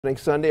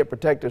Sunday at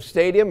Protective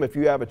Stadium. If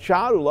you have a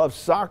child who loves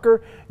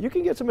soccer, you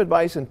can get some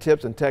advice and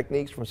tips and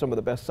techniques from some of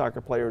the best soccer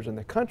players in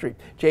the country.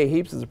 Jay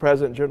Heaps is the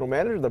president and general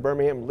manager of the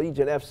Birmingham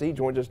Legion FC.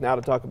 Joins us now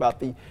to talk about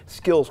the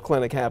skills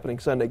clinic happening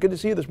Sunday. Good to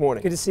see you this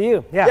morning. Good to see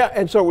you. Yeah. Yeah,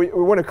 and so we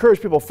want to encourage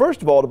people,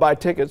 first of all, to buy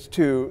tickets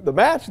to the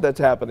match that's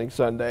happening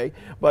Sunday.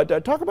 But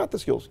talk about the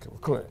skills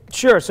clinic.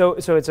 Sure. So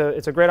it's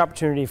a great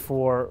opportunity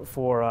for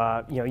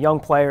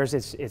young players.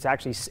 It's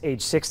actually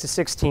age 6 to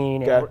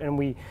 16, Okay. and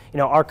we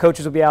our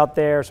coaches will be out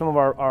there. Some of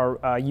our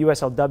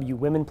USLW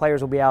women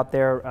players will be out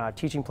there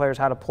teaching players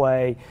how to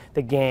play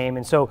the game.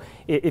 And so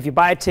if you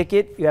buy a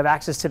ticket, you have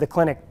access to the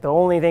clinic. The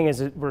only thing is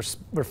that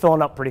we're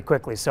filling up pretty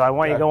quickly. So I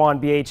want you to go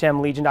on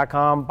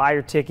bhmlegion.com, buy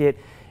your ticket,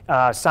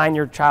 sign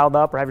your child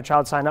up or have your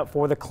child sign up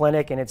for the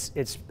clinic, and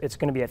it's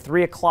going to be at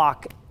 3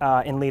 o'clock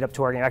in lead up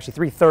to our game.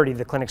 Actually 3:30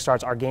 the clinic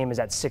starts. Our game is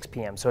at 6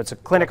 p.m. So it's a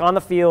clinic on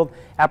the field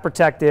at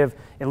Protective.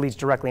 It leads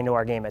directly into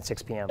our game at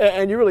 6 p.m.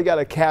 And you really got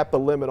to cap the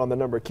limit on the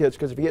number of kids,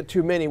 because if you get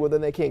too many, well,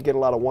 then they can't get a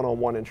lot of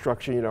one-on-one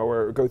instruction,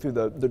 or go through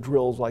the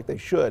drills like they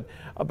should.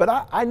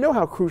 But I know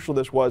how crucial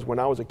this was when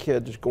I was a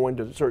kid, just going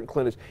to certain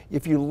clinics.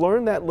 If you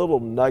learn that little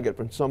nugget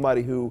from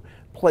somebody who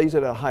plays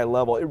at a high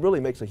level, it really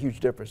makes a huge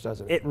difference,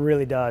 doesn't it? It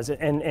really does,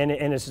 and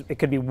it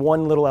could be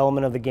one little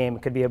element of the game.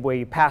 It could be a way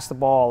you pass the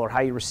ball or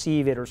how you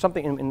receive it, or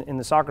something in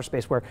the soccer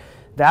space where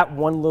that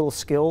one little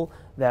skill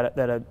that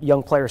a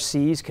young player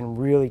sees can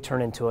really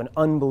turn into an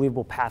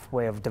unbelievable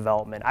pathway of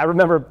development. I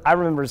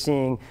remember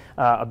seeing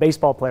a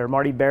baseball player,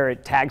 Marty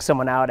Barrett, tag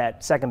someone out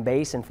at second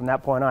base, and from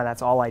that point on,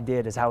 that's all I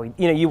did is how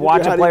you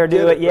watch a player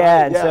do it,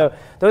 yeah. And so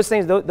those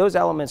things, those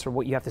elements are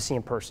what you have to see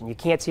in person. You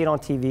can't see it on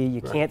TV.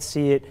 You can't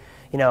see it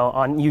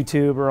on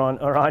YouTube or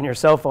on your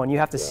cell phone. You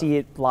have to see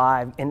it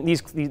live. And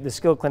the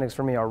skill clinics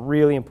for me are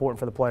really important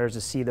for the players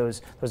to see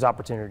those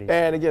opportunities.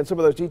 And again, some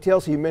of those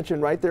details you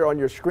mentioned right there on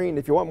your screen.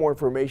 If you want more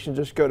information,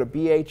 just go to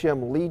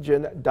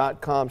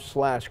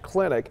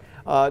bhmlegion.com/clinic.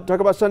 Talk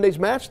about Sunday's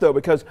match, though,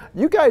 because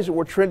you guys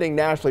were trending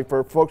nationally,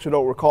 for folks who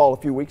don't recall, a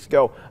few weeks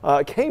ago.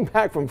 Came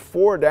back from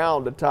 4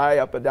 down to tie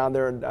up down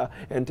there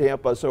in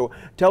Tampa. So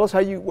tell us how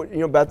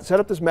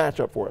set up this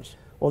matchup for us.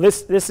 Well,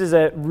 this is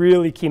a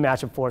really key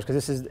matchup for us, because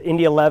this is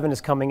Indy 11 is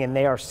coming in.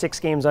 They are 6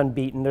 games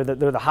unbeaten. They're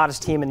the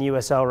hottest team in the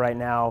USL right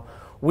now.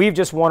 We've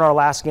just won our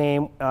last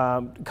game,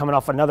 coming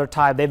off another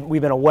tie.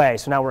 We've been away,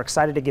 so now we're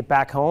excited to get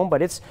back home.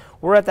 But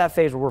we're at that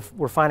phase where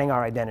we're finding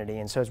our identity,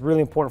 and so it's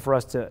really important for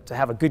us to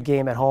have a good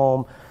game at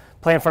home,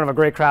 play in front of a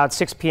great crowd,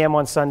 6 p.m.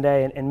 on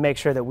Sunday, and make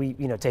sure that we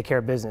take care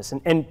of business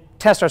and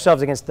test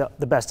ourselves against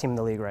the best team in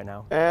the league right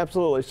now.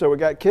 Absolutely. So we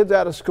got kids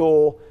out of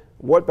school.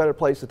 What better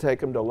place to take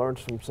them to learn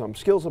some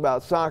skills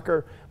about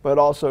soccer, but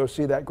also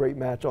see that great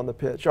match on the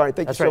pitch. All right,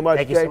 thank you so much,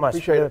 Thank you Jay. so much.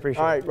 Appreciate it.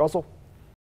 Appreciate All it. right, Russell.